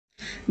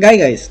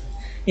Guys,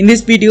 in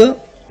this video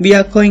we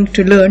are going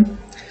to learn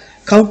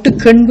how to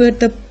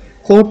convert the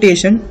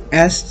quotation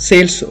as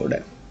sales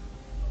order.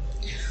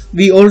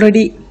 We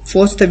already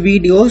watched the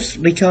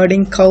videos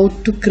regarding how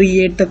to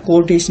create the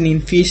quotation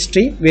in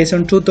Peachtree based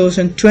on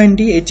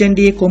 2020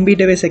 HNDA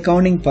computer-based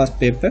accounting past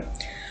paper.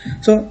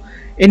 So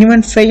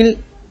anyone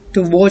failed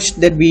to watch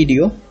that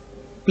video,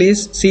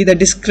 please see the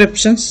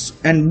descriptions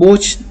and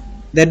watch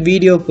that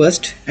video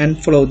first and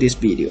follow this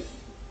video.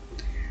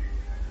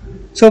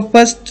 So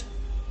first,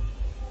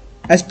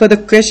 as per the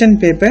question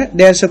paper,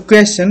 there are some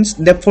questions.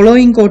 The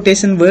following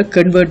quotation were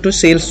converted to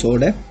sales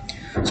order.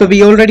 So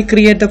we already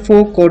created the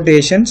 4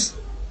 quotations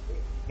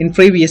in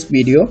previous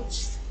video,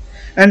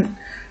 and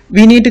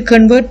we need to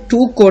convert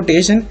 2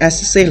 quotations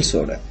as a sales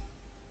order.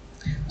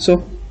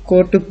 So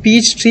go to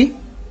Peachtree.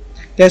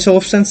 There's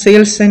option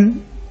sales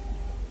and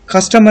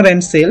customer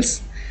and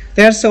sales.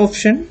 There's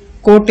option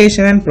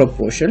quotation and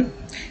proposal,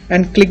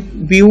 and click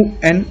view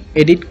and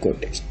edit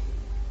quotation.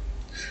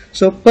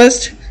 So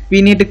first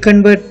we need to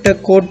convert the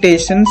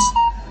quotations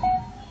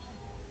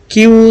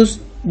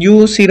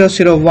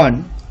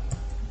QU001.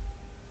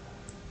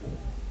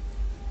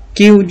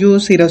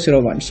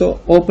 So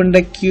open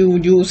the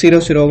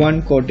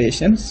QU001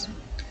 quotations,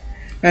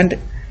 and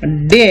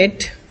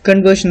date,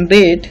 conversion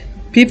date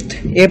 5th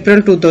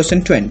April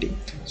 2020.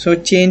 So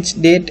change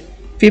date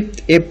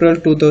 5th April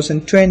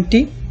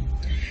 2020,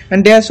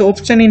 and there's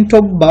option in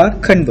top bar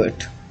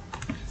convert.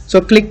 So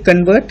click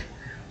convert.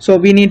 So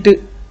we need to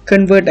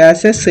convert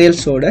as a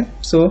sales order.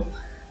 So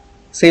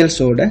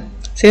sales order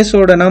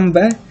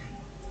number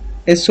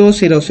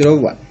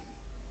SO001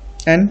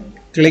 and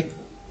click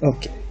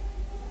OK.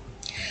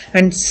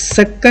 And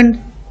second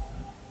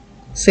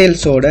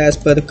sales order as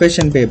per the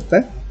question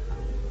paper,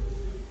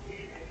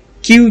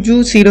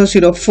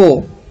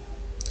 QU004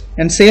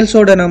 and sales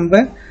order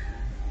number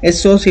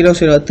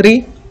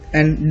SO003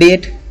 and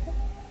date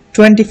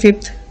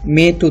 25th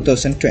May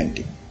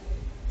 2020.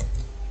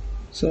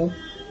 So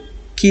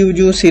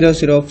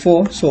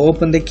QU004. So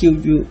open the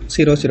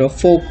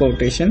QU004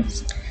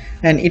 quotations,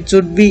 and it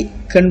should be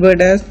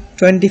converted as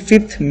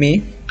 25th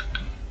May,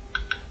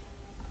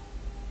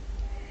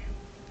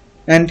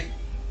 and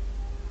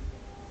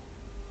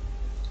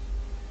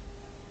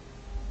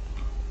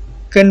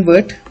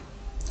convert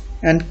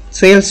and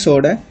sales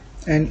order,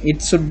 and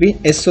it should be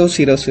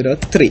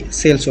SO003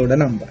 sales order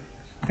number,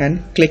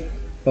 and click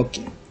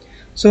OK.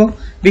 So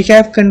we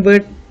have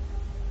converted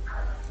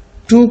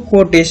 2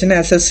 quotation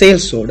as a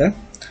sales order.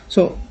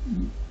 So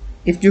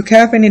if you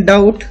have any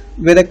doubt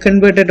whether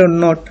converted or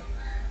not,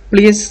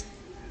 please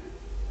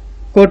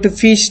go to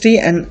Peachtree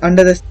and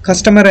under the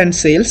customer and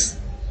sales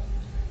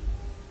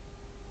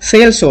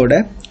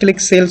order, click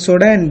sales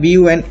order and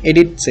view and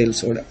edit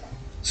sales order.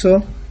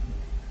 So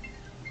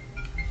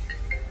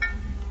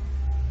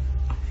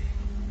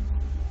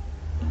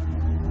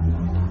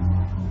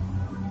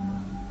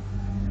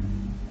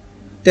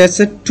there's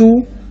a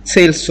 2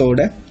 sales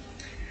order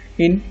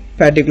in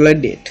particular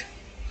date.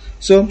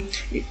 So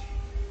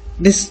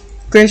this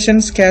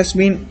questions has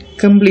been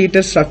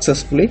completed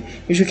successfully.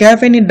 If you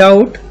have any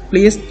doubt,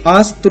 please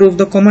ask through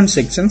the comment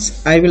sections.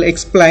 I will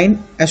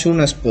explain as soon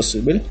as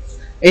possible.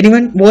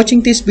 Anyone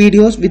watching these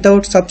videos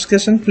without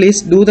subscription,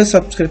 please do the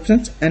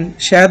subscriptions and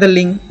share the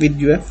link with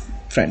your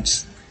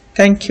friends.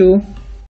 Thank you.